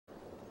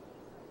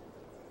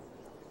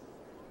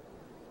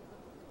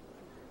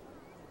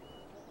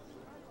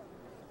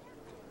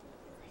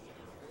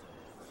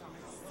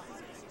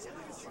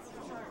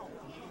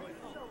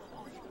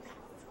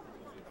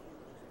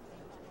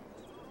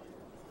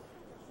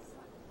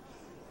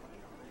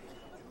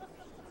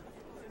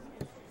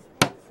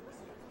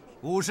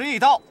50一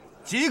刀，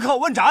即刻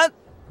问斩。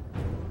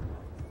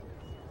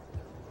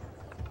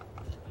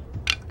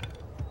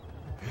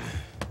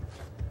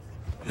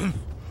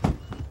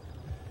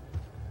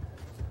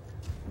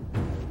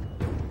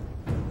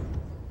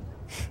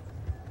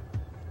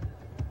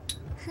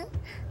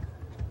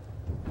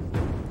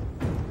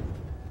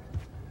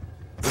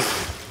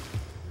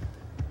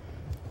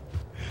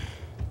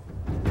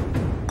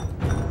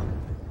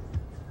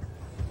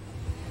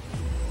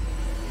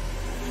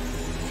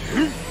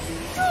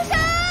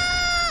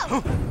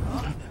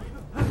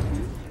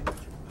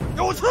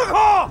有刺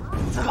客！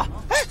刺客！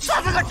哎，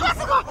抓刺客！抓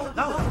刺客！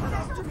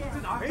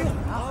没有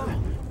啊！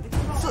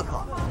刺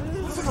客？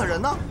刺客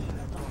人呢？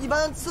一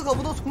般刺客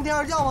不都从天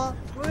而降吗？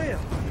对呀。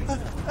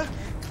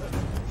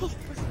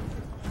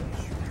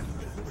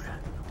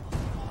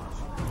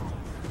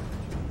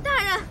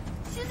大人，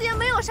徐子言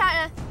没有杀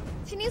人，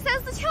请您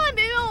三思，千万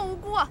别冤枉无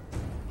辜。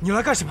你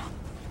来干什么？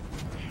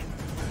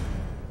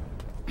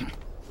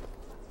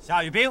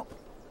夏雨冰，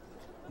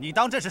你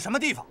当这是什么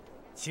地方？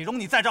岂容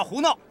你在这儿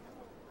胡闹？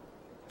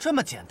这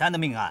么简单的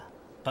命案，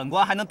本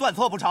官还能断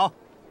错不成？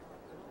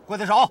刽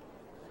子手，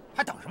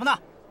还等什么呢？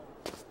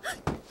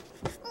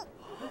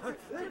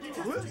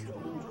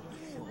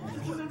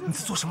你在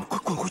做什么？快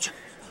滚回去！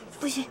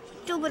不行，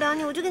救不了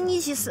你，我就跟你一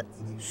起死。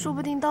说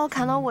不定刀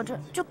砍到我这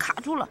就卡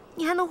住了，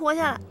你还能活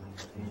下来。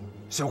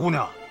小姑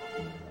娘，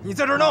你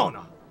在这儿闹呢？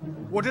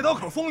我这刀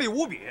口锋利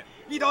无比，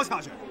一刀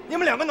下去，你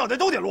们2个脑袋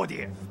都得落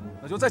地。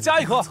那就再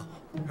加一颗。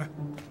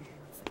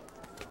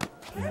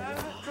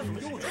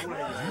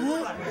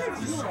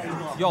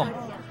要么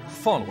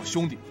放了我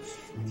兄弟，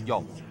要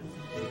么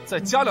再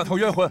加2条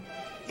冤魂。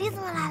你怎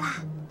么来了？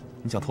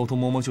你想偷偷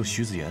摸摸救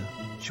徐子言，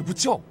却不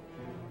叫我，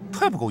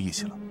太不够义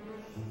气了。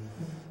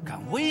敢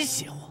威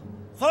胁我！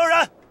所有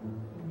人，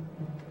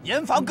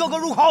严防各个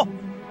入口。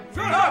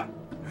是。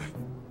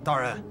大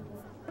人，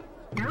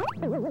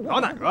拿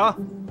哪个啊？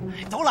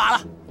都拿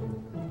了。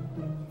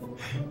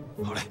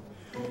好嘞。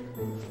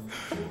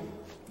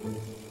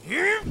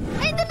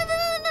哎，等！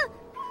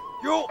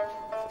哟，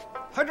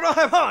还知道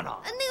害怕呢？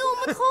那个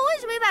我们头为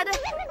什么没摆对？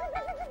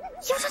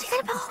有时候你赶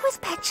紧把位子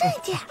摆正一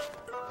点。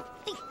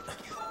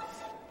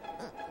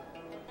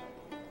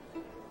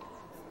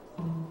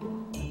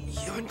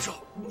严昭，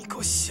你给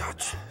我下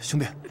去！兄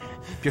弟，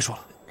别说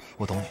了，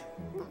我懂你。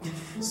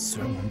虽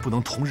然我们不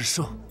能同日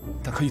生，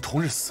但可以同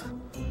日死。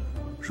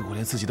如果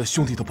连自己的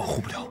兄弟都保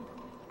护不了，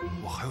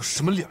我还有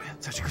什么脸面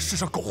在这个世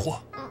上苟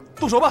活？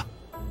动手吧！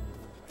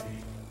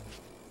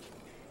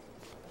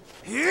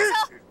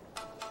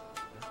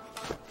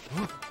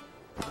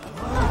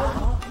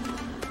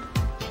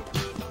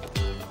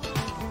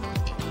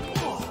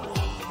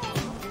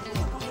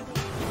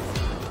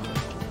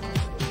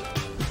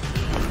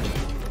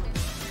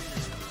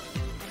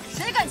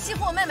谁敢欺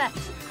负我妹妹？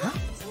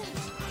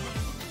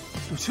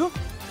有清，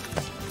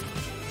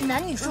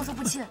男女授受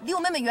不亲，离我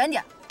妹妹远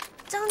点。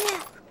张姐，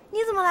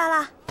你怎么来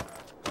了？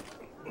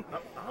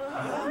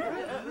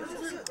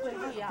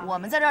我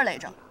们在这儿垒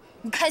着，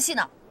你开戏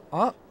呢？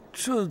啊，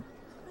这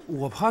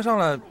我爬上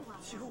来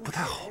不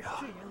太好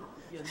吧？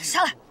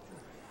上来。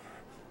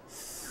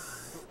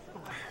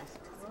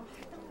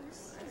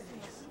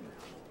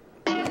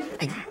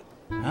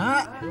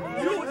啊！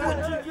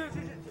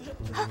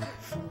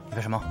你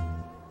干什么？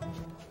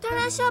当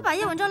然是要把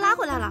叶文昭拉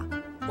回来了，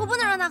我不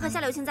能让他和夏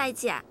柳青在一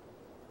起。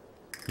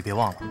你别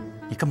忘了，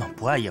你根本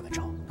不爱叶文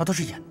昭，那都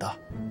是演的。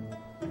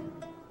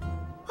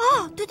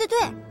哦，对，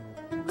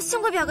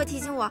幸亏表哥提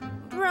醒我，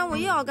不然我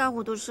又要干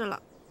糊涂事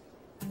了。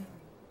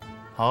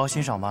好好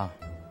欣赏吧，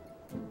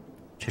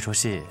这出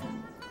戏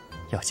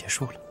要结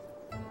束了。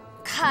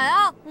砍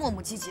啊，磨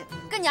磨唧唧，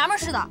跟娘们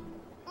似的。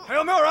还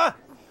有没有人？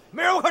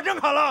没人我可真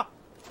砍了。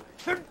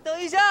等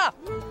一下！哎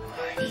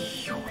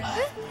呦了，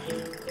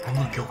能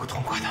不能给我个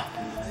痛快的？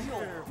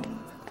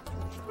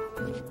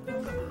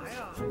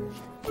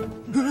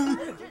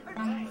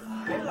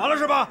完了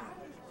是吧？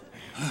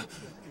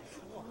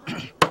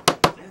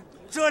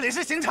这里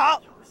是刑场，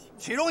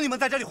岂容你们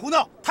在这里胡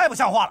闹，太不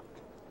像话了！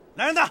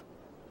来人呐，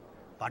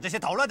把这些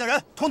捣乱的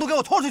人统统给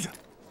我拖出去！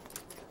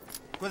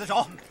刽子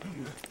手，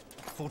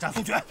速战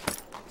速决！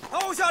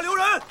刀下留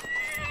人！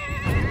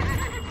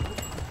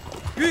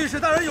御史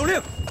大人有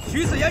令，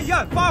徐子言一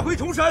案发回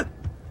重审。